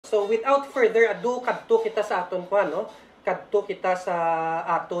So without further ado, kadto kita sa aton pa, no? Kadto kita sa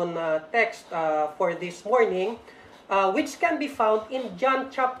aton text for this morning, which can be found in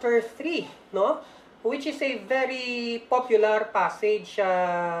John chapter 3, no? Which is a very popular passage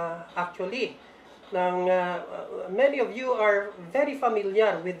actually. Many of you are very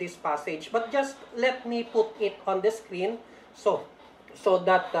familiar with this passage, but just let me put it on the screen so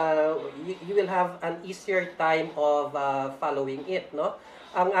that you will have an easier time of following it, no?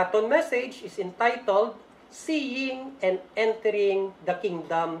 Ang aton message is entitled Seeing and Entering the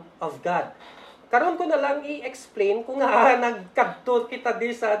Kingdom of God. Karon ko na lang i-explain kung nagkadto kita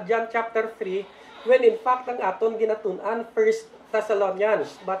di sa John chapter 3 when in fact ang aton ginatun-an 1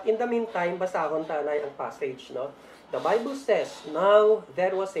 Thessalonians. But in the meantime, basahon tanay ang passage, no? The Bible says, "Now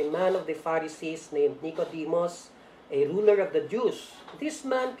there was a man of the Pharisees named Nicodemus, a ruler of the Jews. This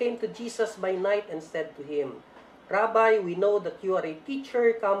man came to Jesus by night and said to him, 'Rabbi, we know that you are a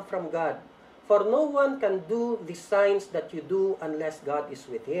teacher come from God. For no one can do the signs that you do unless God is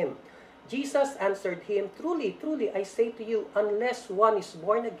with him.' Jesus answered him, 'Truly, truly, I say to you, unless one is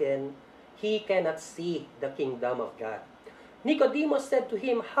born again, he cannot see the kingdom of God.' Nicodemus said to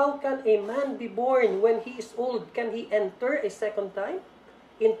him, 'How can a man be born when he is old? Can he enter a second time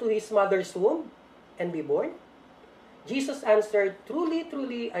into his mother's womb and be born?' Jesus answered, 'Truly,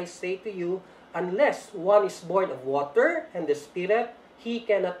 truly, I say to you, unless one is born of water and the Spirit, he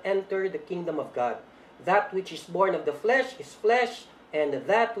cannot enter the kingdom of God. That which is born of the flesh is flesh, and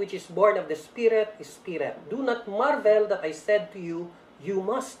that which is born of the Spirit is spirit. Do not marvel that I said to you, you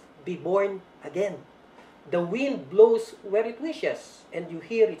must be born again. The wind blows where it wishes, and you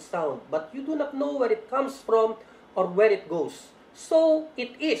hear its sound, but you do not know where it comes from or where it goes. So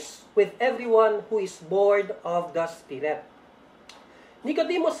it is with everyone who is born of the Spirit.'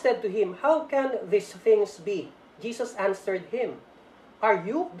 Nicodemus said to him, 'How can these things be?' Jesus answered him, 'Are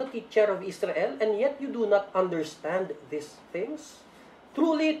you the teacher of Israel, and yet you do not understand these things?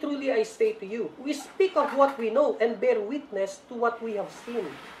 Truly, truly, I say to you, we speak of what we know and bear witness to what we have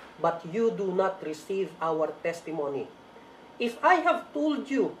seen, but you do not receive our testimony. If I have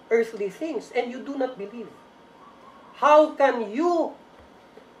told you earthly things and you do not believe, how can you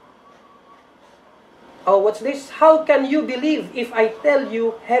How can you believe if I tell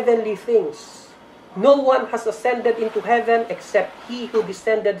you heavenly things? No one has ascended into heaven except he who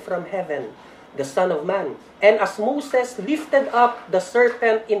descended from heaven, the Son of Man. And as Moses lifted up the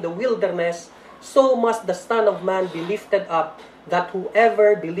serpent in the wilderness, so must the Son of Man be lifted up, that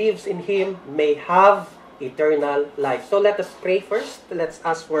whoever believes in him may have eternal life." So let us pray first. Let's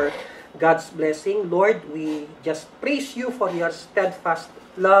ask for God's blessing. Lord, we just praise you for your steadfast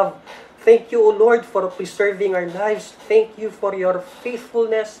love. Thank you, O Lord, for preserving our lives. Thank you for your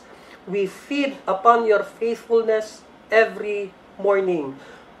faithfulness. We feed upon your faithfulness every morning.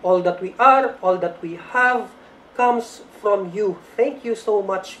 All that we are, all that we have, comes from you. Thank you so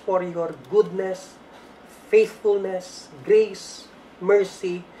much for your goodness, faithfulness, grace,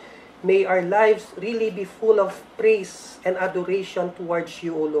 mercy. May our lives really be full of praise and adoration towards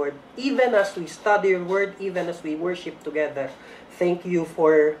you, O Lord, even as we study your word, even as we worship together. Thank you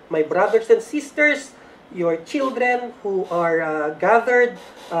for my brothers and sisters, your children who are gathered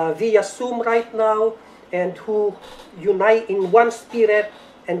via Zoom right now, and who unite in one spirit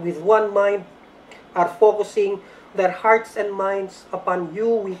and with one mind, are focusing their hearts and minds upon you.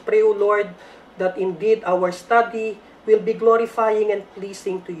 We pray, O Lord, that indeed our study will be glorifying and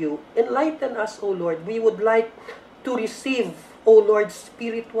pleasing to you. Enlighten us, O Lord. We would like to receive, O Lord,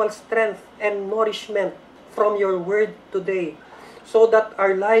 spiritual strength and nourishment from your word today, so that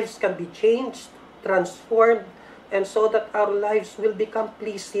our lives can be changed, transformed, and so that our lives will become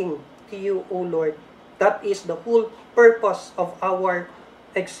pleasing to you, O Lord. That is the whole purpose of our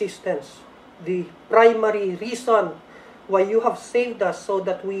existence. The primary reason why you have saved us, so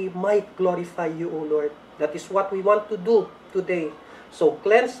that we might glorify you, O Lord. That is what we want to do today. So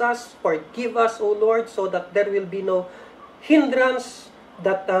cleanse us, forgive us, O Lord, so that there will be no hindrance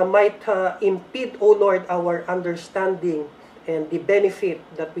that might impede, O Lord, our understanding and the benefit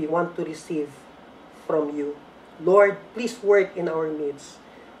that we want to receive from you. Lord, please work in our midst.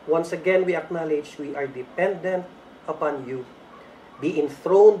 Once again, we acknowledge we are dependent upon you. Be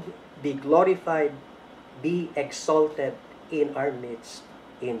enthroned, be glorified, be exalted in our midst.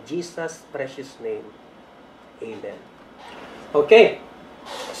 In Jesus' precious name, amen. Okay,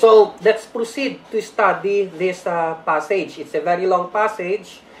 so let's proceed to study this passage. It's a very long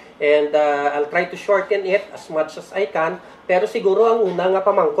passage, and I'll try to shorten it as much as I can. Pero siguro ang una nga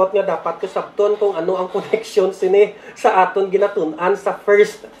pamangkot nga dapat ko sabton kung ano ang connection sini sa aton ginatun-an sa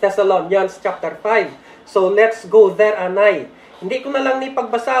 1 Thessalonians chapter 5. So let's go there, anay. hindi ko na lang ni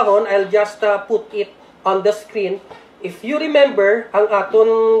pagbasahon, I'll just put it on the screen. If you remember, ang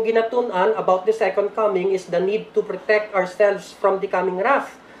aton ginatunan about the second coming is the need to protect ourselves from the coming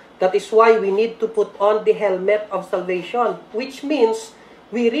wrath. That is why we need to put on the helmet of salvation, which means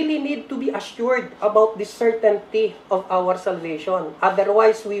we really need to be assured about the certainty of our salvation.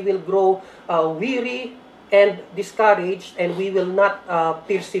 Otherwise, we will grow weary and discouraged, and we will not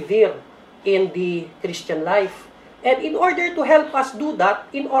persevere in the Christian life. And in order to help us do that,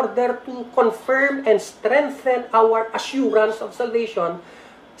 in order to confirm and strengthen our assurance of salvation,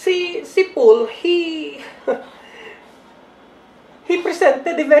 si Paul, he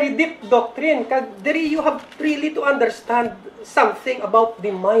presented a very deep doctrine. There you have really to understand something about the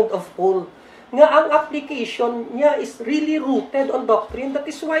mind of Paul. Nga ang application niya is really rooted on doctrine. That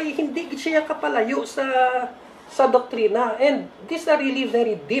is why hindi siya kapalayo sa doktrina. And these are really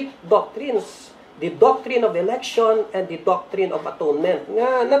very deep doctrines. The doctrine of election and the doctrine of atonement.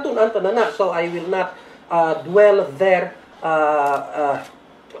 Nga natunan ta na. So I will not dwell there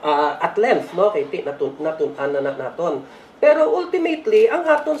at length, no? Kay natunan na naton. Pero ultimately, ang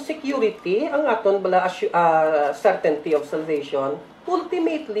aton security, ang aton certainty of salvation,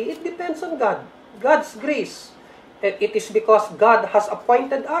 ultimately it depends on God. God's grace. It is because God has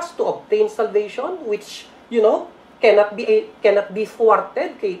appointed us to obtain salvation, which, cannot be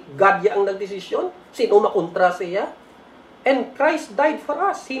thwarted. Kay God ang nagdesisyon. Sino makontra siya? And Christ died for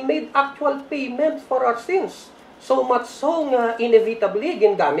us. He made actual payment for our sins. So much so nga inevitably,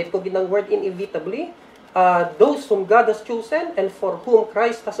 gingamit ko ginang word inevitably, those whom God has chosen and for whom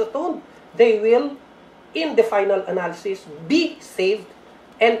Christ has atoned, they will, in the final analysis, be saved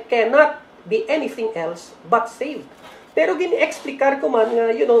and cannot be anything else but saved. Pero gini-explicar ko man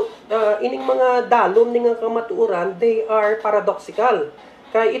nga, ining mga dalom ning kamatuoran, they are paradoxical.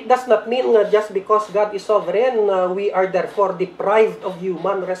 Kaya it does not mean nga just because God is sovereign, we are therefore deprived of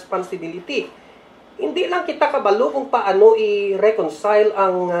human responsibility. Hindi lang kita kabalo kung paano i-reconcile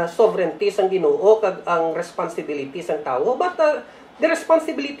ang sovereignty sang Ginoo kag ang responsibility sang tao, but the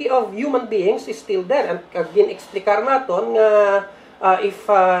responsibility of human beings is still there. And gin-explicar naton nga if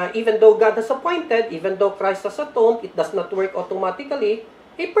even though God has appointed, even though Christ has atoned, it does not work automatically.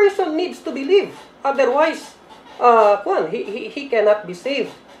 A person needs to believe. Otherwise, he cannot be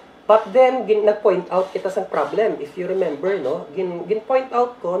saved. But then, nag-point out kita sa problem. If you remember, no? Gin-point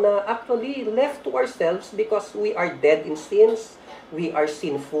out ko na actually left to ourselves because we are dead in sins, we are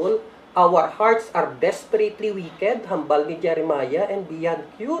sinful, our hearts are desperately wicked, hambal ni Jeremiah, and beyond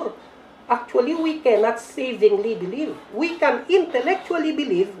cure. Actually, we cannot savingly believe. We can intellectually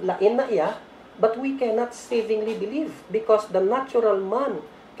believe, lain na iya, but we cannot savingly believe because the natural man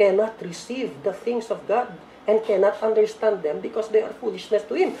cannot receive the things of God and cannot understand them because they are foolishness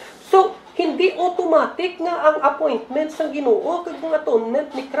to him. So, hindi automatic nga ang appointment sa Ginoo kag ang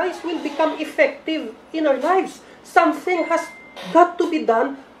atonement ni Christ will become effective in our lives. Something has got to be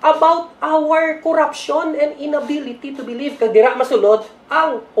done about our corruption and inability to believe. Kag dira masulod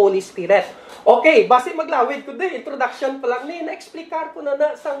ang Holy Spirit. Okay, base maglawid ko din, introduction pa lang ni, na-explicar ko na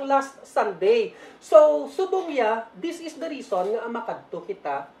sang last Sunday. So, subong ya, this is the reason nga makadto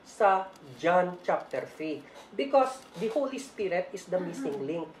kita sa John chapter 3. Because the Holy Spirit is the missing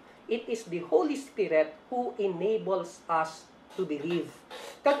link. It is the Holy Spirit who enables us to believe.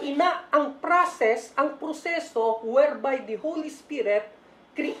 Kag ina, ang process, ang proseso whereby the Holy Spirit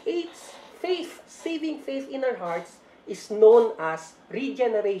creates faith, saving faith in our hearts, is known as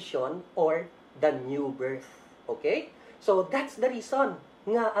regeneration or the new birth. Okay? So, that's the reason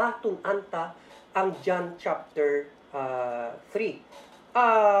nga aton anta ang John chapter 3.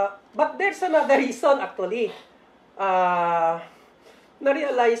 But there's another reason actually.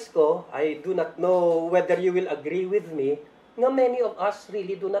 Na-realize ko, I do not know whether you will agree with me, nga many of us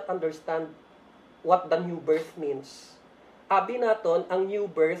really do not understand what the new birth means. Abi naton, ang new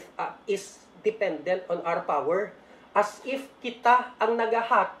birth is dependent on our power. As if kita ang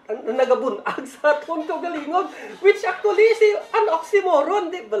nagabunag sa aton kaugalingon, which actually is an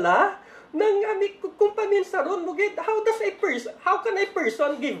oxymoron, di ba? Kung paminsaron mo, how can a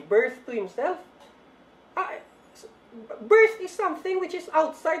person give birth to himself? Birth is something which is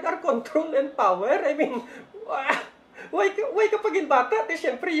outside our control and power. I mean, why kapag bata,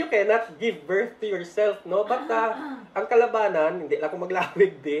 siyempre you cannot give birth to yourself, no? But ang kalabanan, hindi lang ako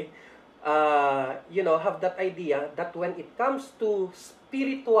maglawig have that idea that when it comes to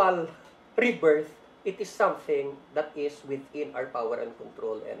spiritual rebirth, it is something that is within our power and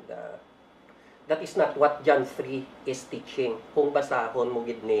control, and that is not what John 3 is teaching. Kung basahon mo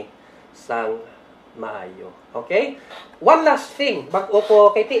gid ni sang maayo. Okay? One last thing. Bago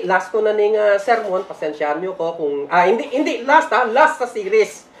ko, kay last ko na ning sermon, pasensyahan nyo ko kung, hindi last last sa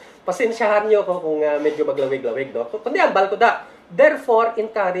series. Pasensyahan nyo ko kung medyo maglawig-lawig, no? Kundi ambal ko da. Therefore,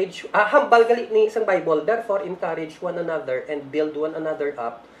 encourage, hambal gali ni isang Bible, therefore, encourage one another and build one another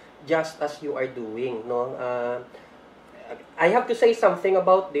up just as you are doing, no? I have to say something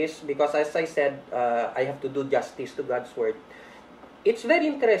about this because as I said, I have to do justice to God's Word. It's very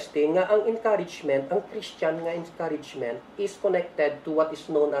interesting nga ang encouragement, ang Christian nga encouragement is connected to what is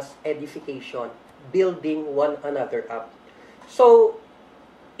known as edification, building one another up. So,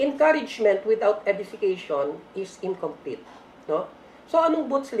 encouragement without edification is incomplete, no? So, anong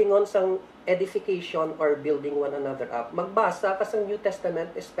butslingon sang edification or building one another up? Magbasa ka sa New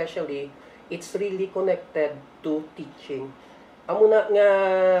Testament, especially, it's really connected to teaching. Amo na nga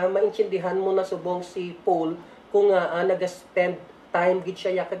maintindihan mo na subong si Paul kung nag-spend time gid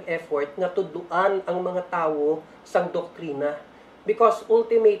siya yakag effort nga tudluan ang mga tawo sang doktrina. Because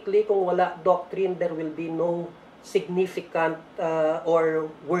ultimately, kung wala doctrine, there will be no significant or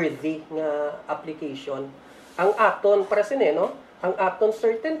worthy nga application. Ang aton para sine, no? Ang aton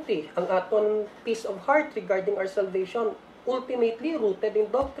certainty, ang aton peace of heart regarding our salvation, ultimately rooted in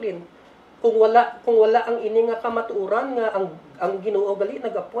doctrine. Kung wala ang ini nga kamatuoran nga ang Ginoo gali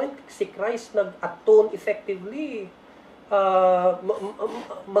nag-appoint si Christ nag-atone effectively,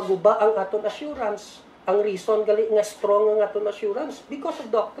 maguba ang aton assurance. Ang reason gali nga strong ang aton assurance because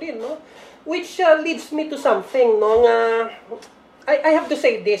of doctrine, no? Which leads me to something, no, nga I have to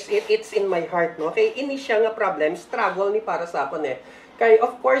say this, it's in my heart, no? Kay ini siya nga problem, struggle ni para sa akon Kay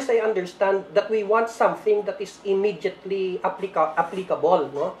of course I understand that we want something that is immediately applicable,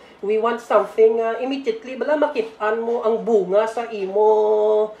 no? We want something immediately bala makit-an mo ang bunga sa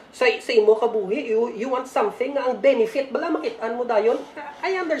imo kabuhi. You want something nga ang benefit bala makit-an mo dayon.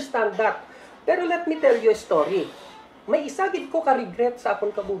 I understand that. Pero let me tell you a story. May isa gid ko ka regret sa akon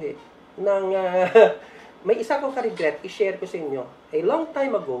kabuhi nang may isa ko ka regret i-share ko sa inyo. A long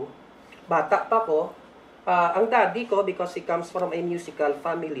time ago, bata pa ko, ang daddy ko, because he comes from a musical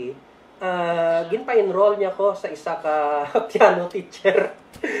family, ginpa-enroll niya ko sa isa ka piano teacher.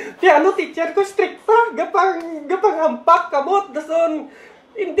 Piano teacher ko, strict pa, gapang ampak, kamot, dason,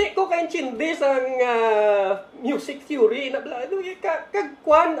 hindi ko kaintindi sa music theory,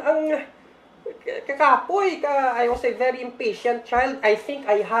 kagkwan, ang kakapoy ka. I was a very impatient child. I think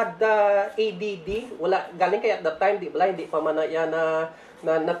I had ADD. Wala, galing kaya at that time, hindi pa man yan na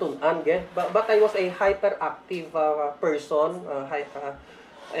natunan, but I was a hyperactive person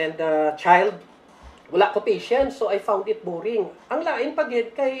and child. Wala ko patience, so I found it boring. Ang lain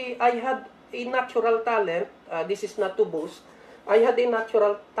pagid kay I had a natural talent, this is not to boast, I had a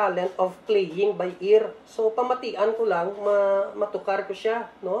natural talent of playing by ear. So pamatian ko lang, matukar ko siya,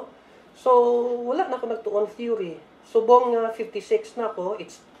 no? So wala na ako nagtuon theory. Subong 56 na ako,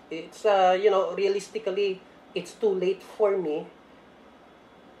 it's realistically it's too late for me.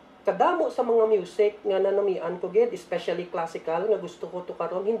 Kadamo sa mga music nga nanamian ko gid, especially classical nga gusto ko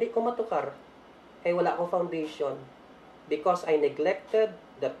tukaron, hindi ko matukar. Ay wala akong foundation because I neglected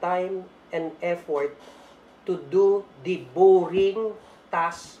the time and effort to do the boring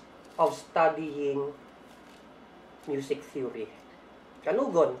task of studying music theory.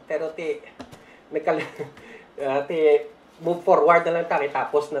 Kanugon, pero move forward na lang tayo,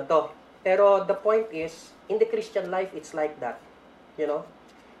 tapos na to. Pero the point is, in the Christian life, it's like that. You know?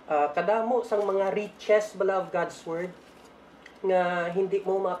 Kadamo sang mga riches bala of God's Word nga hindi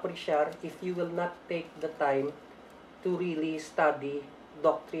mo ma-appreciate if you will not take the time to really study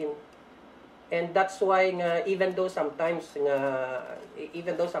doctrine. And that's why nga even though sometimes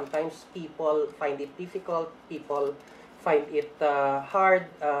people find it difficult, people find it hard,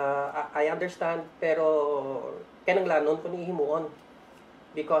 I understand, pero kinanglanon ko ni himuon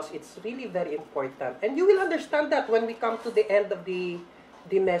because it's really very important. And you will understand that when we come to the end of the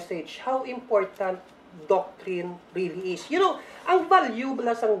message, how important doctrine really is. You know, ang value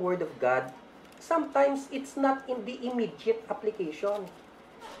bala sang Word of God, sometimes it's not in the immediate application.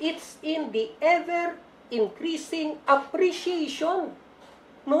 It's in the ever-increasing appreciation,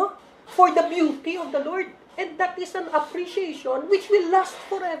 no? For the beauty of the Lord. And that is an appreciation which will last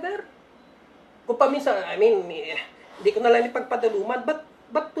forever. Kung paminsan, hindi ko na lang ipagpadaluman,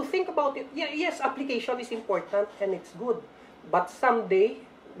 but to think about it, yes, application is important and it's good. But someday,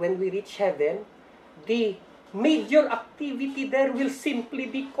 when we reach heaven, the major activity there will simply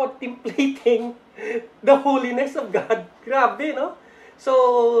be contemplating the holiness of God. Grabe, no?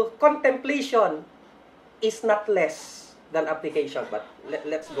 So, contemplation is not less than application. But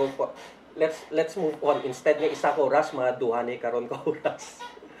let's move on. Instead nga isa ka oras, mga duha ni karon ka oras.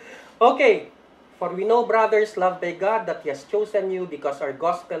 Okay. For we know, brothers, loved by God, that He has chosen you because our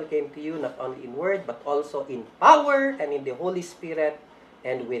gospel came to you not only in word, but also in power and in the Holy Spirit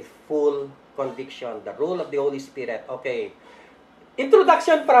and with full conviction. The role of the Holy Spirit. Okay.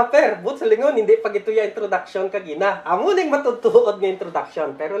 Introduction proper. But sa lingon, hindi pag ito yung introduction kagina. Amuning matutuod ng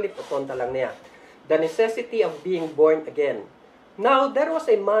introduction. Pero liputon talang niya. The necessity of being born again. Now, there was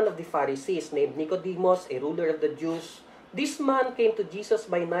a man of the Pharisees named Nicodemus, a ruler of the Jews. This man came to Jesus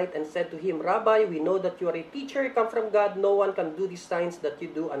by night and said to him, Rabbi, we know that you are a teacher, come from God. No one can do these signs that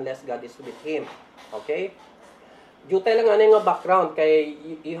you do unless God is with him. Okay? Jutay lang nga background, kay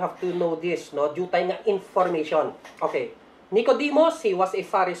you have to know this, no? Jutay nga information. Okay. Nicodemus, he was a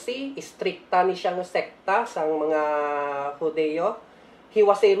Pharisee. Stricta ni siyang sekta sa mga Hudeo. He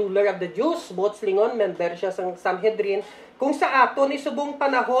was a ruler of the Jews. Buot lingon, member siya sa Sanhedrin. Kung sa ato ni subong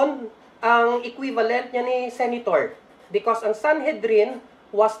panahon, ang equivalent niya ni senator. Because ang Sanhedrin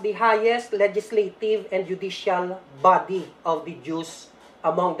was the highest legislative and judicial body of the Jews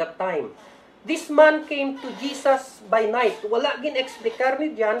among that time. This man came to Jesus by night. Wala gin explicar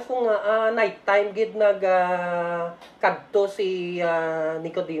ni diyan kung night time gid kadto si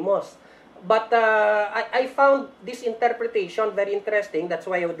Nicodemus. But I found this interpretation very interesting. That's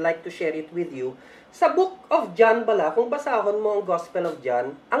why I would like to share it with you. Sa book of John bala, kung basahon mo ang Gospel of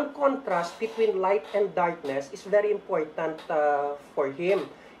John, ang contrast between light and darkness is very important for him.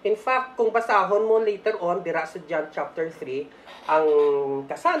 In fact, kung basahon mo later on, dira sa John chapter 3, ang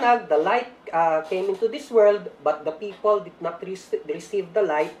kasanag, the light came into this world, but the people did not receive the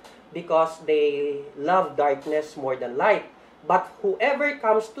light because they love darkness more than light. But whoever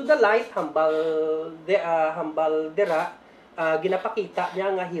comes to the light, hambal dira, ginapakita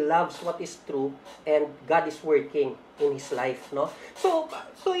niya nga he loves what is true and God is working in his life, no? So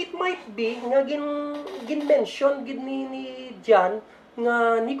it might be nga gin-mention ni John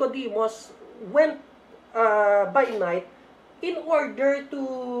nga Nicodemus went by night in order to,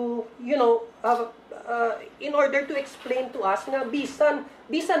 in order to explain to us nga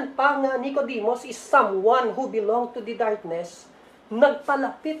bisan pa nga Nicodemus is someone who belonged to the darkness,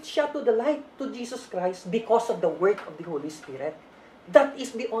 nagpalapit siya to the light, to Jesus Christ, because of the work of the Holy Spirit. That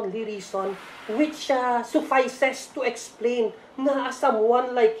is the only reason which suffices to explain nga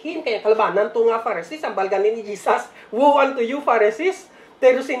someone like him. Kaya kalabanan to nga Pharisees, ang balganin ni Jesus, woe unto you Pharisees.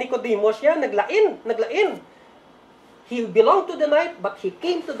 Pero si Nicodemus siya, naglain. He belonged to the night, but he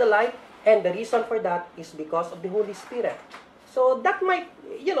came to the light, and the reason for that is because of the Holy Spirit. So that might,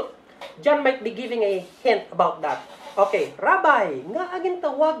 John might be giving a hint about that. Okay, Rabbi, nga agin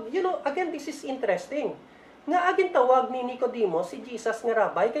tawag, again, this is interesting. Nga agin tawag ni Nicodemus, si Jesus nga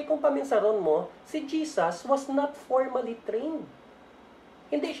Rabbi, kay kung paminsaron mo, si Jesus was not formally trained.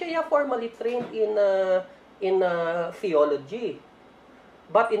 Hindi siya formally trained in theology.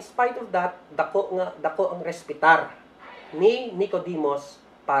 But in spite of that, dako ang respitar ni Nicodemus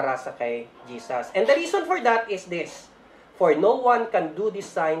para sa kay Jesus. And the reason for that is this: for no one can do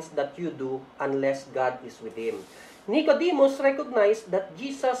these signs that you do unless God is with him. Nicodemus recognized that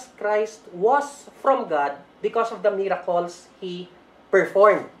Jesus Christ was from God because of the miracles he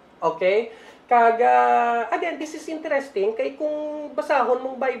performed. Okay? Again, this is interesting, kay kung basahon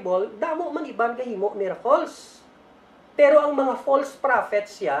mong Bible, damo man iban kahimo miracles. Pero ang mga false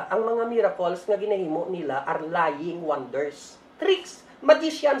prophets ang mga miracles nga ginahimo nila are lying wonders. Tricks,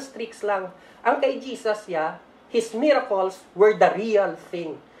 magician's tricks lang. Ang kay Jesus his miracles were the real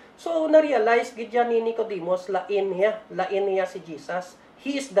thing. So, na-realize gidya ni Nicodemus, lain niya si Jesus.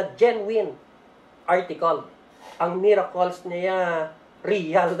 He is the genuine article. Ang miracles niya,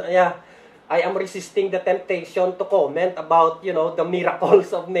 real. I am resisting the temptation to comment about, the miracles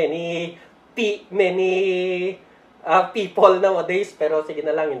of many people nowadays, pero sige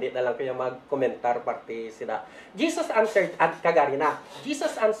na lang, hindi na lang kayo mag-komentar parte sila. Jesus answered, at kagarina,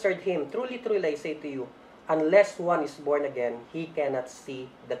 Jesus answered him, truly, truly, I say to you, unless one is born again, he cannot see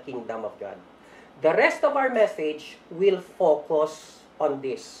the kingdom of God. The rest of our message will focus on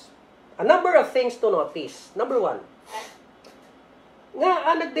this. A number of things to notice. Number one,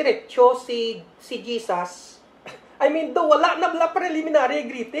 nga nagdiretso si Jesus. I mean, wala na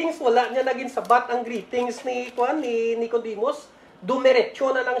preliminary greetings, wala niya naging sabat ang greetings ni Nicodemus.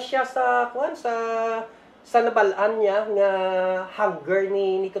 Dumiretso na lang siya sa nabalaan niya nga hunger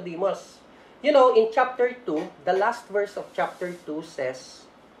ni Nicodemus. In chapter 2, the last verse of chapter 2 says,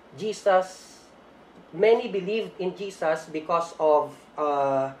 many believed in Jesus because of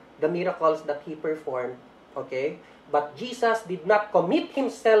the miracles that he performed. Okay? But Jesus did not commit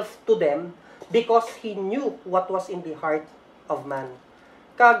himself to them because he knew what was in the heart of man.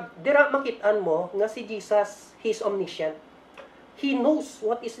 Kag dira makitaan mo nga si Jesus, he is omniscient. He knows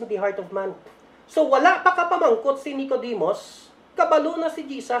what is in the heart of man. So wala pa kapamangkot si Nicodemus, kabalo na si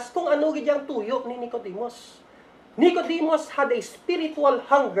Jesus kung ano giyang tuyo ni Nicodemus. Nicodemus had a spiritual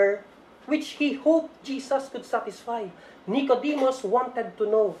hunger which he hoped Jesus could satisfy. Nicodemus wanted to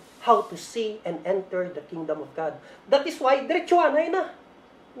know how to see and enter the kingdom of God. That is why, diretsuanay na.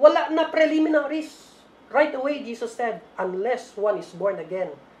 Wala na preliminaries. Right away, Jesus said, unless one is born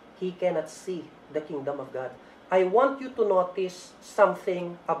again, he cannot see the kingdom of God. I want you to notice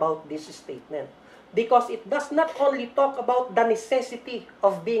something about this statement. Because it does not only talk about the necessity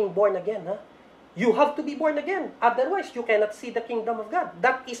of being born again. You have to be born again. Otherwise, you cannot see the kingdom of God.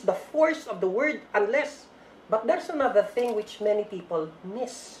 That is the force of the word, unless. But there's another thing which many people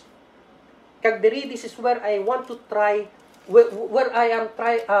miss. Kagdiri, this is where I want to try, where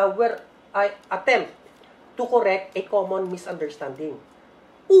I attempt to correct a common misunderstanding.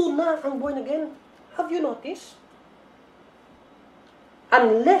 Una, ang born again. Have you noticed?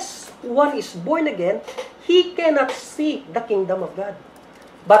 Unless one is born again, he cannot see the kingdom of God.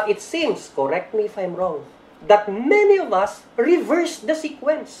 But it seems, correct me if I'm wrong, that many of us reverse the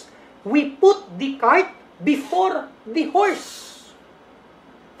sequence. We put the cart before the horse.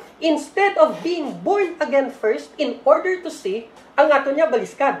 Instead of being born again first, in order to see, ang ato niya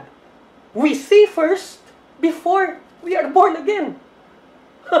baliskad. We see first before we are born again.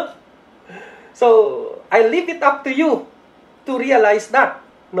 So, I leave it up to you to realize that,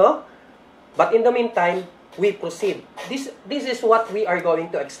 no? But in the meantime, we proceed. This is what we are going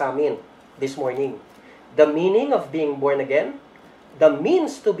to examine this morning. The meaning of being born again, the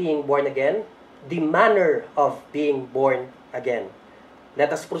means to being born again, the manner of being born again. Let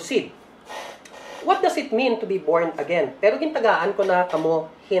us proceed. What does it mean to be born again? Pero gintagaan ko na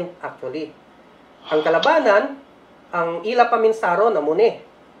kamo hint actually. Ang kalabanan, ang ila paminsaro na muni,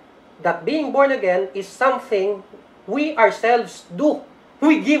 that being born again is something we ourselves do.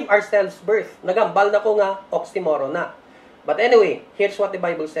 We give ourselves birth. Nagambal na ko nga, oxymoron na. But anyway, here's what the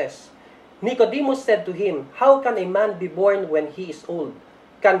Bible says. Nicodemus said to him, how can a man be born when he is old?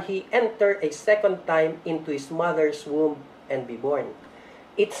 Can he enter a second time into his mother's womb and be born?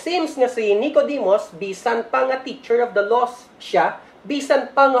 It seems nga si Nicodemus, bisan pa nga teacher of the laws siya,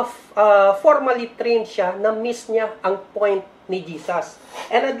 bisan pa nga formally trained siya, na miss niya ang point ni Jesus.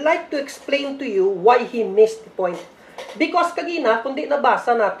 And I'd like to explain to you why he missed the point. Because kagina, kung di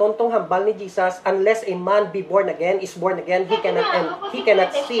nabasa naton tong hambal ni Jesus, unless a man be born again, is born again, he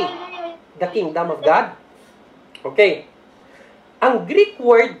cannot see the kingdom of God. Okay. Ang Greek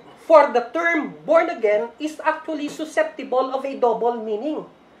word for the term born again is actually susceptible of a double meaning.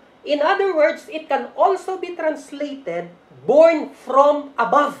 In other words, it can also be translated born from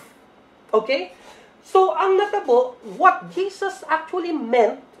above. Okay? So, ang natabo, what Jesus actually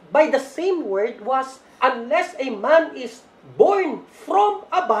meant by the same word was, unless a man is born from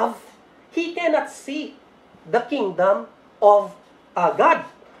above, he cannot see the kingdom of God.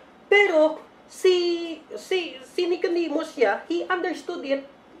 Pero, si Nicodemus siya, he understood it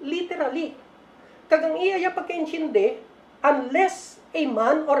literally. Kagang iya pagkaintindi, unless a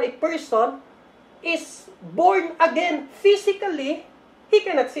man or a person is born again physically, he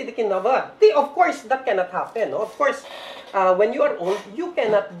cannot see the kingdom of God. Of course, that cannot happen. No? Of course, when you are old, you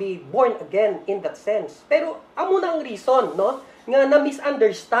cannot be born again in that sense. Pero, amo na ang reason, no? Nga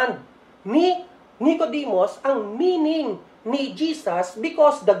na-misunderstand ni Nicodemus ang meaning ni Jesus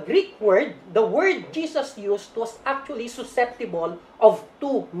because the Greek word, the word Jesus used was actually susceptible of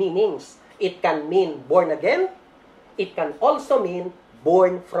two meanings. It can mean born again. It can also mean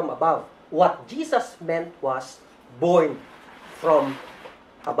born from above. What Jesus meant was born from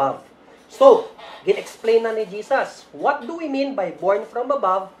above. So, gin-explain na ni Jesus, what do we mean by born from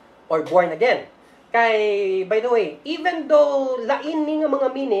above or born again? Kay, by the way, even though lain ni nga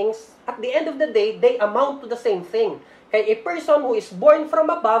mga meanings, at the end of the day, they amount to the same thing. Kay a person who is born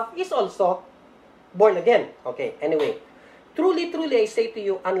from above is also born again. Okay, anyway. Truly, truly, I say to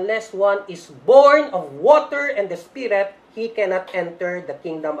you, unless one is born of water and the Spirit, he cannot enter the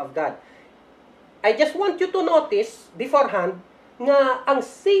kingdom of God. I just want you to notice beforehand nga ang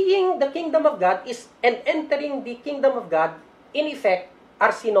seeing the kingdom of God is and entering the kingdom of God, in effect,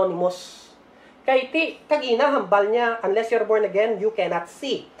 are synonymous. Kay kagina, hambal niya, unless you're born again, you cannot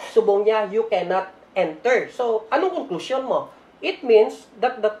see. Subong niya, you cannot enter. So, anong conclusion mo? It means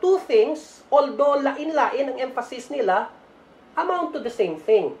that the two things, although lain-lain ang emphasis nila, amount to the same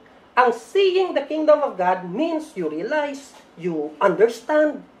thing. Ang seeing the kingdom of God means you realize, you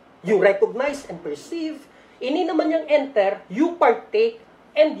understand, you recognize and perceive. Ini naman yung enter, you partake,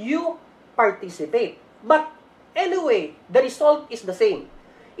 and you participate. But anyway, the result is the same.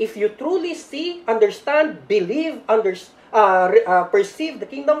 If you truly see, understand, believe, perceive the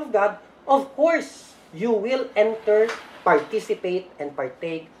kingdom of God, of course, you will enter, participate, and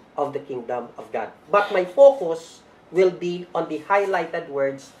partake of the kingdom of God. But my focus will be on the highlighted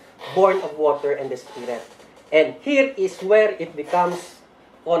words, born of water and the Spirit. And here is where it becomes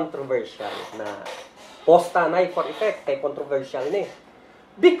controversial na posta na for effect kay controversial ni.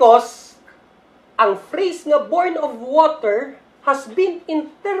 Because ang phrase nga born of water has been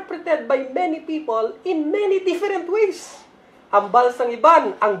interpreted by many people in many different ways. Ambal sang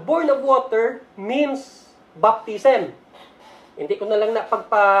iban, ang born of water means baptism. Hindi ko na lang na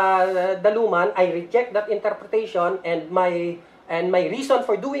pagpadaluman, I reject that interpretation and my reason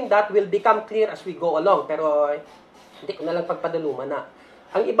for doing that will become clear as we go along. Pero hindi ko na lang pagpadaluman na.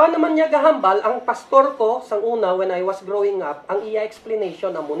 Ang iba naman niya gahambal, ang pastor ko sang una when I was growing up, ang iya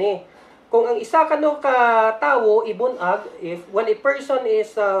explanation amo ni. Kung ang isa kano ka tawo ibunag, if when a person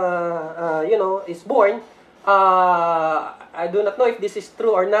is is born, I do not know if this is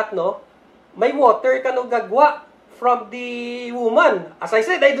true or not, no. May water kano gagwa from the woman. As I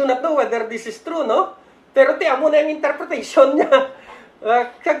said, I do not know whether this is true, no? Pero ti amo na yung interpretation niya.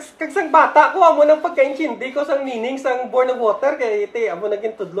 Kagsang bata ko, amo nang pagkaintindi ko sang meaning sang born of water, kaya ti amo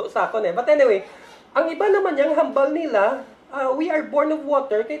naging tudlo sa akon eh. But anyway, ang iba naman yung hambal nila, we are born of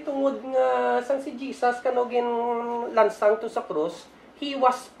water, kay tungod nga sang si Jesus kanogin lansang to sa cross, he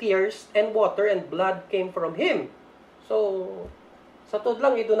was pierced and water and blood came from him. So, sa tod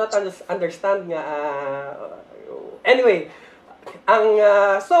lang, I do not understand nga. Anyway,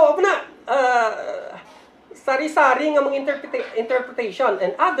 sari-sari nga mga interpretation,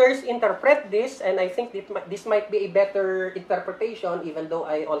 and others interpret this, and I think this might be a better interpretation, even though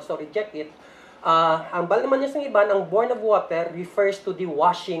I also reject it. Ang bal naman niya sa iban, ang born of water refers to the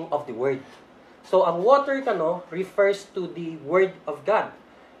washing of the word. So, ang water refers to the word of God.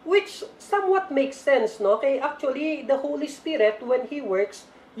 Which somewhat makes sense, no? Kaya actually, the Holy Spirit, when He works,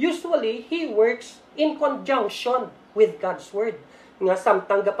 usually, He works in conjunction with God's Word. Nga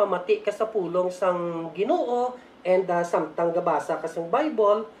samtang gapamati ka sa pulong sang Ginoo, and samtang gabasa ka sang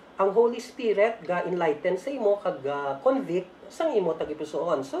Bible, ang Holy Spirit ga-enlighten sa imo, kag convict sang imo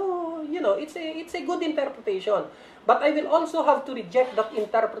tagipusoon. So, it's a good interpretation. But I will also have to reject that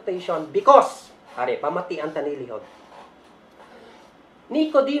interpretation because, pamatian tanilihod.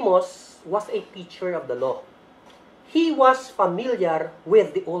 Nicodemus was a teacher of the law. He was familiar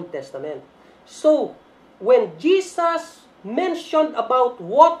with the Old Testament. So, when Jesus mentioned about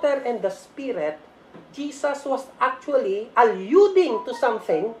water and the Spirit, Jesus was actually alluding to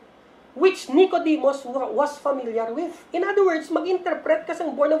something which Nicodemus was familiar with. In other words, mag-interpret ka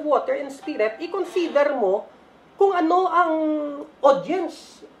sang born of water and Spirit, i-consider mo kung ano ang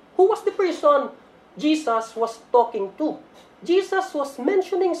audience. Who was the person Jesus was talking to? Jesus was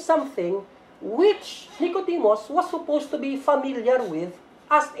mentioning something which Nicodemus was supposed to be familiar with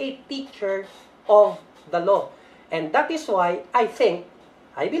as a teacher of the law. And that is why I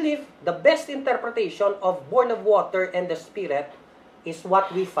believe, the best interpretation of born of water and the Spirit is what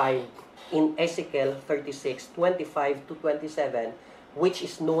we find in Ezekiel 36:25 to 27, which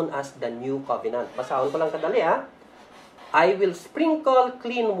is known as the New Covenant. Basahon ko lang kadali I will sprinkle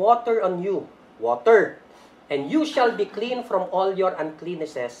clean water on you, water, and you shall be clean from all your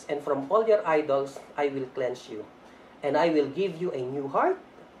uncleannesses, and from all your idols I will cleanse you. And I will give you a new heart,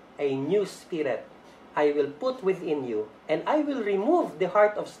 a new spirit I will put within you, and I will remove the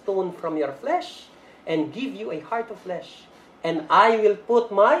heart of stone from your flesh, and give you a heart of flesh. And I will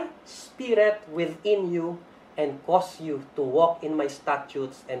put my spirit within you, and cause you to walk in my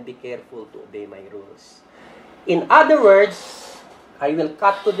statutes, and be careful to obey my rules. In other words, I will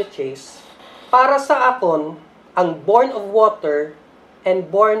cut to the chase. Para sa akon, ang born of water and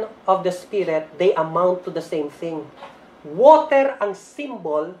born of the Spirit, they amount to the same thing. Water ang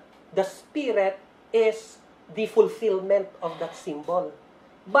symbol, the Spirit is the fulfillment of that symbol.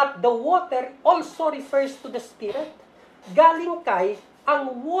 But the water also refers to the Spirit. Galing kay,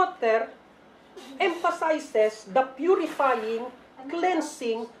 ang water emphasizes the purifying,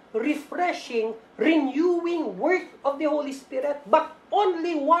 cleansing, refreshing, renewing work of the Holy Spirit. But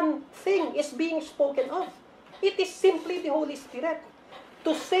only one thing is being spoken of. It is simply the Holy Spirit.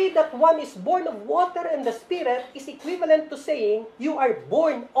 To say that one is born of water and the Spirit is equivalent to saying you are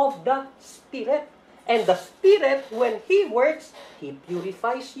born of the Spirit. And the Spirit, when He works, He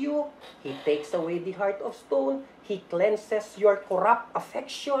purifies you, He takes away the heart of stone, He cleanses your corrupt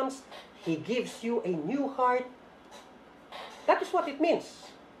affections, He gives you a new heart. That is what it means.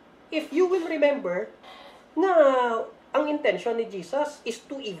 If you will remember, na ang intention ni Jesus is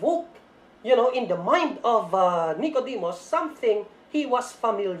to evoke, in the mind of Nicodemus, something he was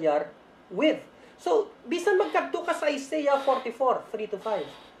familiar with. So, bisan magkadto ka sa Isaiah 44, 3-5.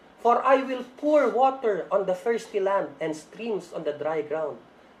 For I will pour water on the thirsty land and streams on the dry ground.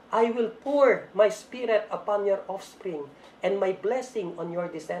 I will pour my spirit upon your offspring and my blessing on your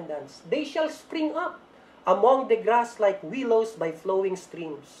descendants. They shall spring up among the grass like willows by flowing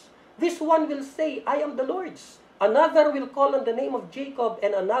streams. This one will say, I am the Lord's. Another will call on the name of Jacob,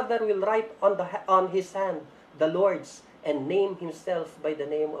 and another will write on his hand, the Lord's, and name himself by the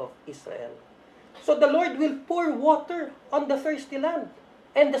name of Israel. So the Lord will pour water on the thirsty land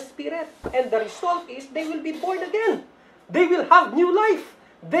and the Spirit. And the result is they will be born again. They will have new life.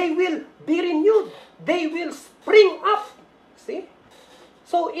 They will be renewed. They will spring up. See?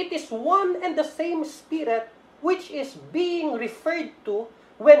 So it is one and the same Spirit which is being referred to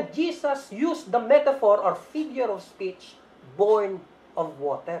when Jesus used the metaphor or figure of speech, born of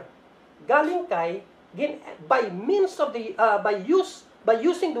water. Galing kay, by means of by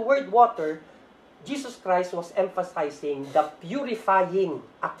using the word water, Jesus Christ was emphasizing the purifying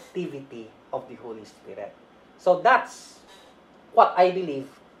activity of the Holy Spirit. So that's what I believe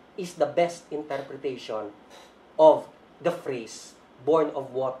is the best interpretation of the phrase, born of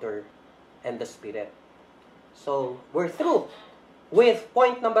water and the Spirit. So, we're through with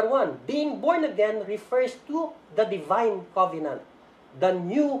point number 1. Being born again refers to the divine covenant, the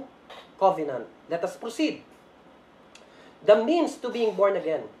new covenant. Let us proceed. The means to being born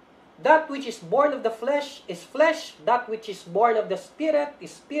again. That which is born of the flesh is flesh. That which is born of the Spirit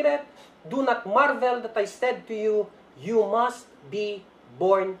is spirit. Do not marvel that I said to you, you must be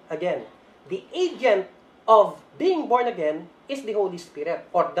born again. The agent of being born again is the Holy Spirit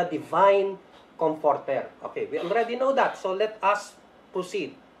or the divine comforter. Okay, we already know that. So let us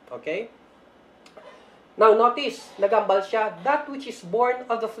proceed. Okay? Now notice, nagambal siya, that which is born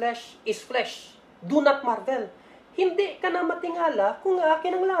of the flesh is flesh. Do not marvel. Hindi ka na matingala kung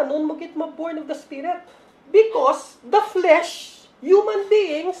akin ang lanon mo git born of the Spirit. Because the flesh, human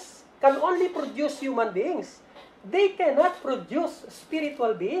beings, can only produce human beings. They cannot produce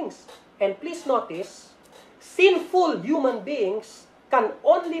spiritual beings. And please notice, sinful human beings can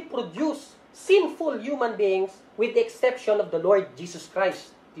only produce sinful human beings with the exception of the Lord Jesus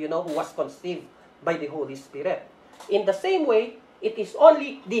Christ, who was conceived by the Holy Spirit. In the same way, it is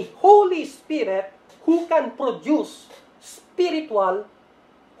only the Holy Spirit who can produce spiritual,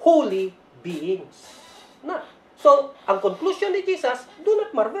 holy beings. So, ang conclusion ni Jesus, do not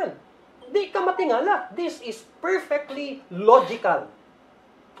marvel. Di ka matingala. This is perfectly logical.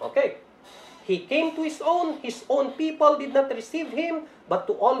 Okay. He came to his own people did not receive him, but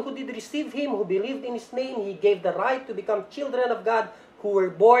to all who did receive him, who believed in his name, he gave the right to become children of God, who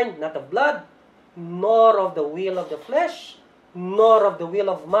were born not of blood, nor of the will of the flesh, nor of the will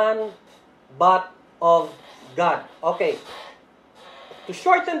of man, but of God. Okay. To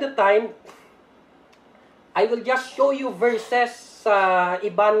shorten the time, I will just show you verses sa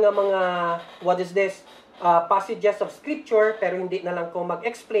ibang mga, passages of scripture, pero hindi na lang ko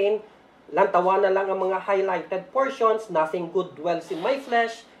mag-explain. Lantawa na lang ang mga highlighted portions. Nothing good dwells in my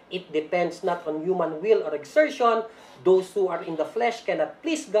flesh. It depends not on human will or exertion. Those who are in the flesh cannot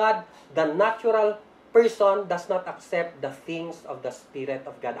please God. The natural person does not accept the things of the Spirit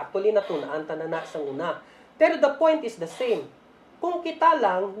of God. Actually, natunaan na sa una. Pero the point is the same. Kung kita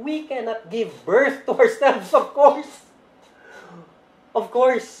lang, we cannot give birth to ourselves, of course. Of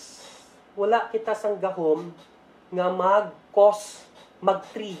course, wala kita sang gahom nga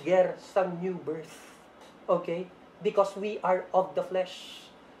mag-trigger sa new birth. Okay? Because we are of the flesh.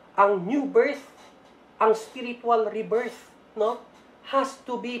 Ang new birth, ang spiritual rebirth, has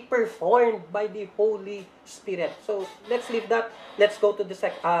to be performed by the Holy Spirit. So, let's leave that. Let's go to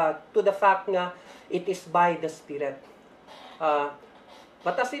the fact nga it is by the Spirit.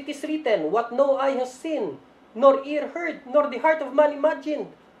 But as it is written, what no eye has seen, nor ear heard, nor the heart of man imagined,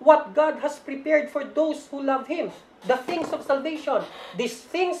 what God has prepared for those who love Him, the things of salvation. These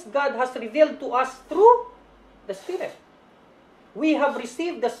things God has revealed to us through the Spirit. We have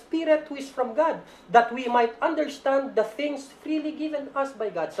received the Spirit who is from God, that we might understand the things freely given us by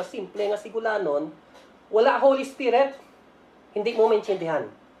God. Sa simple nga sigulanon, wala Holy Spirit, hindi mo maintindihan.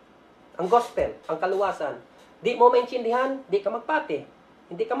 Ang gospel, ang kaluwasan. Di mo maintindihan, di ka magpati.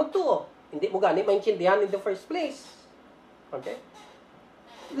 Hindi ka magtuo. Hindi mo gani maintindihan in the first place. Okay?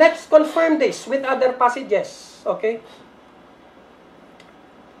 Let's confirm this with other passages. Okay?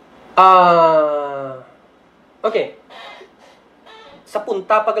 Okay. Sa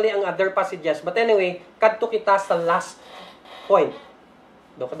punta pagali ang other passages. But anyway, kadto kita sa last point.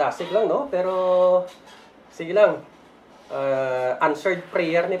 Do kadasig lang, no? Pero, sige lang. answered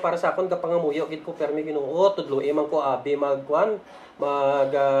prayer ni para sa akon kapangamuyo gid ko permi Ginoo tudlo man ko abi maglipot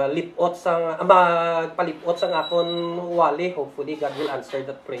sang magpalipot sang akon wali. Hopefully God will answer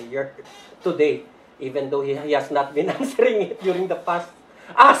that prayer today, even though He has not been answering it during the past.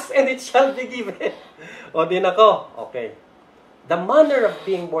 Ask and it shall be given. O din ako. Okay. The manner of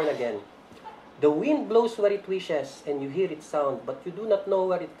being born again. The wind blows where it wishes, and you hear its sound, but you do not know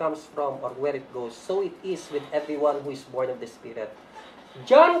where it comes from or where it goes. So it is with everyone who is born of the Spirit.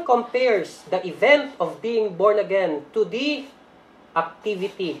 John compares the event of being born again to the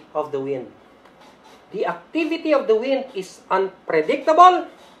activity of the wind. The activity of the wind is unpredictable,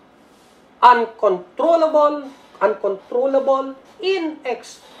 uncontrollable,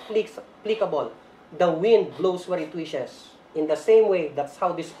 inexplicable. The wind blows where it wishes. In the same way, that's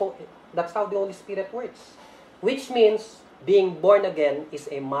how the Holy Spirit works. Which means, being born again is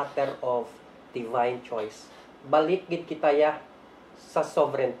a matter of divine choice. Balik gid kitaya sa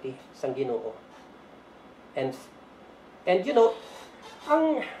sovereignty sang Ginoo. And you know,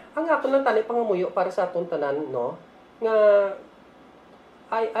 ang ako lang tani pangamuyo para sa atong tanan, no, nga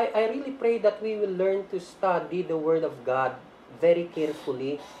I really pray that we will learn to study the Word of God very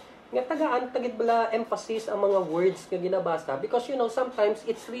carefully. Nga tagaan tagid bala emphasis ang mga words nga ginabasa, because you know sometimes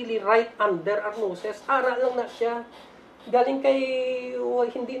it's really right under our noses. Ara lang na siya. Galing kay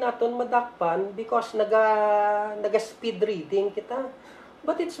hindi naton madakpan because naga speed reading kita.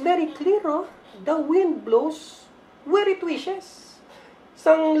 But it's very clear, oh. The wind blows where it wishes.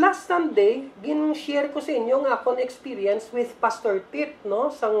 Sang last Sunday, gin-share ko sa inyo nga akong experience with Pastor Pete,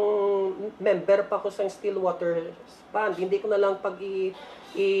 no? Sang member pa ko sang Stillwater Band. Hindi ko na lang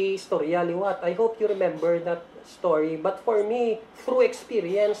i-istorya liwat. I hope you remember that story. But for me, through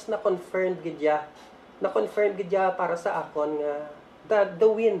experience, na-confirmed gidya. Na-confirmed gidya para sa akon nga that the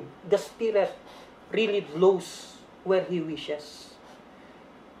wind, the Spirit, really blows where He wishes.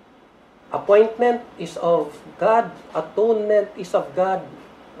 Appointment is of God. Atonement is of God.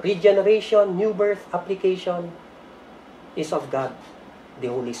 Regeneration, new birth, application is of God, the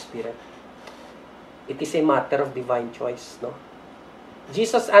Holy Spirit. It is a matter of divine choice, no?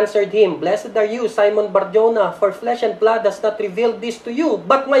 Jesus answered him, "Blessed are you, Simon Bar-Jonah, for flesh and blood has not revealed this to you,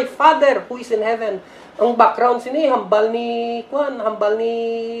 but my Father who is in heaven." Ang background sini hambal ni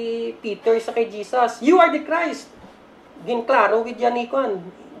Peter sa kay Jesus. You are the Christ. Ginklaro gid yan ni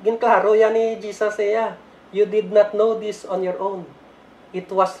Ginklaro yan ni Jesus siya. You did not know this on your own. It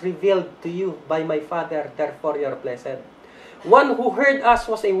was revealed to you by my Father, therefore you are blessed. One who heard us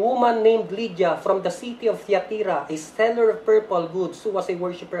was a woman named Lydia from the city of Thyatira, a seller of purple goods who was a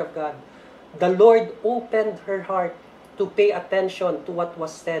worshiper of God. The Lord opened her heart to pay attention to what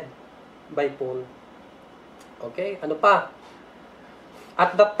was said by Paul. Okay, ano pa?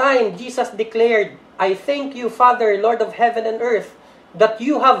 At that time, Jesus declared, "I thank you, Father, Lord of heaven and earth, that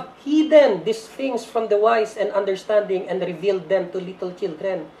you have hidden these things from the wise and understanding and revealed them to little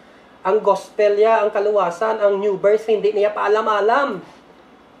children." Ang gospel niya, ang kaluwasan, ang new birth, hindi niya paalam-alam.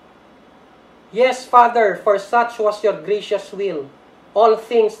 Yes, Father, for such was your gracious will. All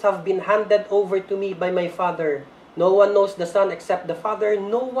things have been handed over to me by my Father. No one knows the Son except the Father.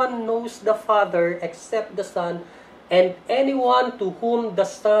 No one knows the Father except the Son, and anyone to whom the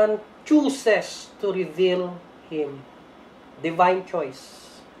Son chooses to reveal Him. Divine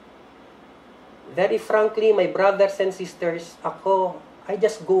choice. Very frankly, my brothers and sisters, I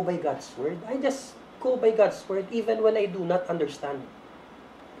just go by God's Word. I just go by God's Word even when I do not understand.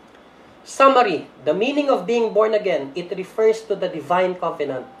 Summary, the meaning of being born again, it refers to the divine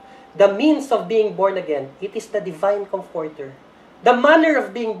covenant. The means of being born again, it is the divine comforter. The manner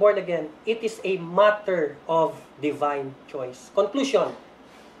of being born again, it is a matter of divine choice. Conclusion,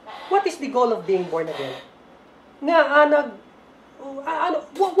 what is the goal of being born again?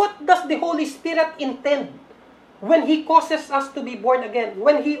 What does the Holy Spirit intend when He causes us to be born again?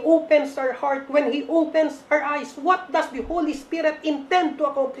 When He opens our heart, when He opens our eyes, what does the Holy Spirit intend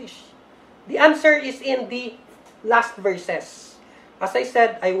to accomplish? The answer is in the last verses. As I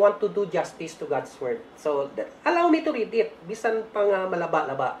said, I want to do justice to God's Word. So, allow me to read it. Bisan pang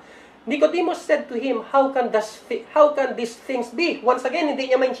malaba-laba. Nicodemus said to Him, How can these things be? Once again, hindi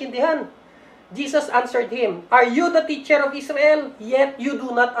niya maintindihan. Jesus answered him, "Are you the teacher of Israel? Yet you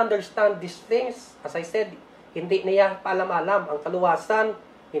do not understand these things?" As I said, hindi niya paalam-alam. Ang kaluwasan,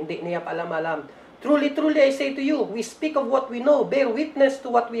 hindi niya paalam-alam. "Truly, truly, I say to you, we speak of what we know, bear witness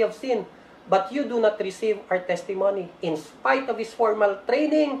to what we have seen, but you do not receive our testimony." In spite of his formal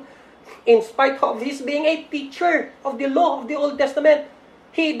training, in spite of his being a teacher of the law of the Old Testament,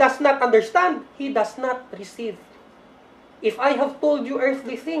 he does not understand, he does not receive. If I have told you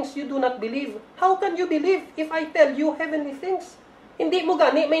earthly things, you do not believe. How can you believe if I tell you heavenly things? Hindi mo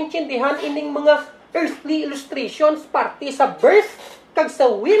gani maintindihan ining mga earthly illustrations, parte sa birth, kag sa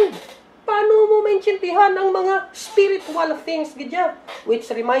wind. Paano mo maintindihan ang mga spiritual things, gidya? Which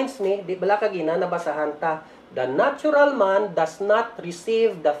reminds me, di bala kagina nabasahan ta, the natural man does not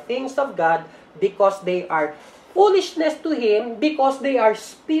receive the things of God because they are foolishness to him, because they are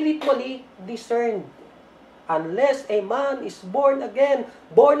spiritually discerned. Unless a man is born again,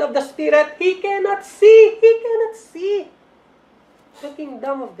 born of the Spirit, he cannot see. He cannot see the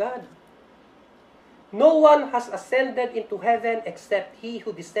kingdom of God. No one has ascended into heaven except he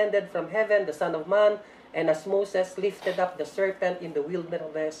who descended from heaven, the Son of Man. And as Moses lifted up the serpent in the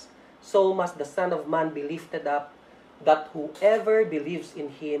wilderness, so must the Son of Man be lifted up, that whoever believes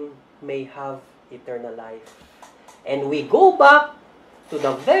in him may have eternal life. And we go back to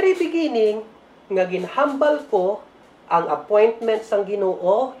the very beginning, nga ginhambal ko, ang appointment sang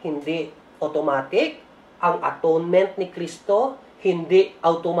Ginoo hindi automatic, ang atonement ni Kristo hindi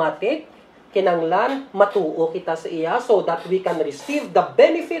automatic. Kinanglan matuo kita sa iya so that we can receive the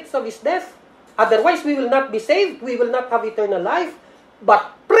benefits of His death. Otherwise, we will not be saved. We will not have eternal life.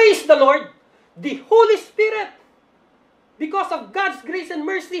 But praise the Lord, the Holy Spirit, because of God's grace and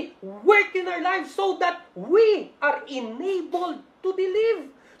mercy, work in our lives so that we are enabled to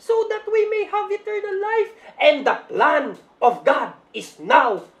believe, so that we may have eternal life. And the plan of God is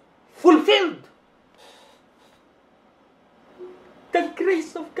now fulfilled. The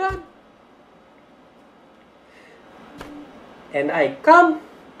grace of God. And I come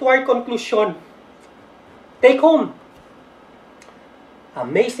to our conclusion. Take home.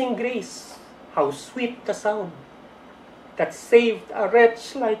 Amazing grace, how sweet the sound that saved a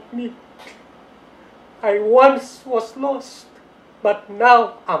wretch like me. I once was lost, but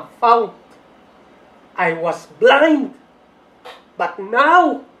now I'm found. I was blind, but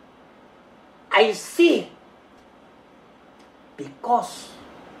now I see, because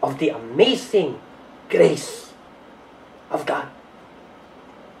of the amazing grace of God.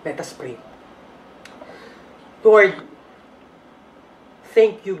 Let us pray. Lord,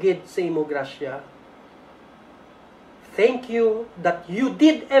 thank you, Gid, sa imo grasya. Thank you that you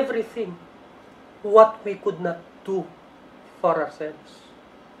did everything what we could not do for ourselves.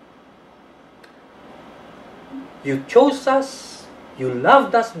 You chose us. You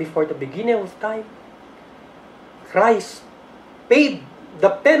loved us before the beginning of time. Christ paid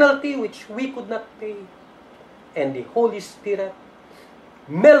the penalty which we could not pay. And the Holy Spirit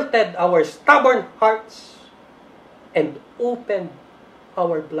melted our stubborn hearts and opened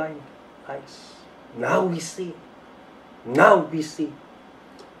our blind eyes. Now we see. Now we see.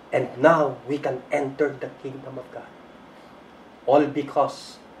 And now we can enter the kingdom of God. All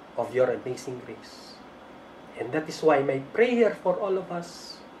because of your amazing grace. And that is why my prayer for all of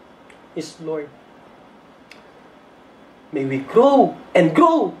us is, Lord, may we grow and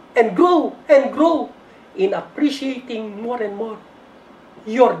grow and grow and grow in appreciating more and more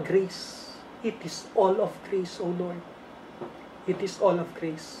your grace. It is all of grace, O Lord. It is all of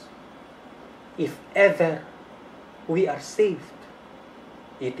grace. If ever we are saved,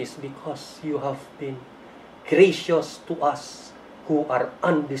 it is because you have been gracious to us who are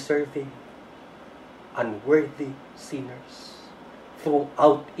undeserving, unworthy sinners.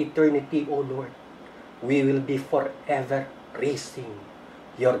 Throughout eternity, O Lord, we will be forever praising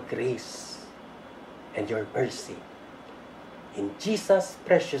your grace and your mercy. In Jesus'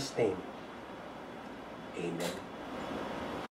 precious name, amen.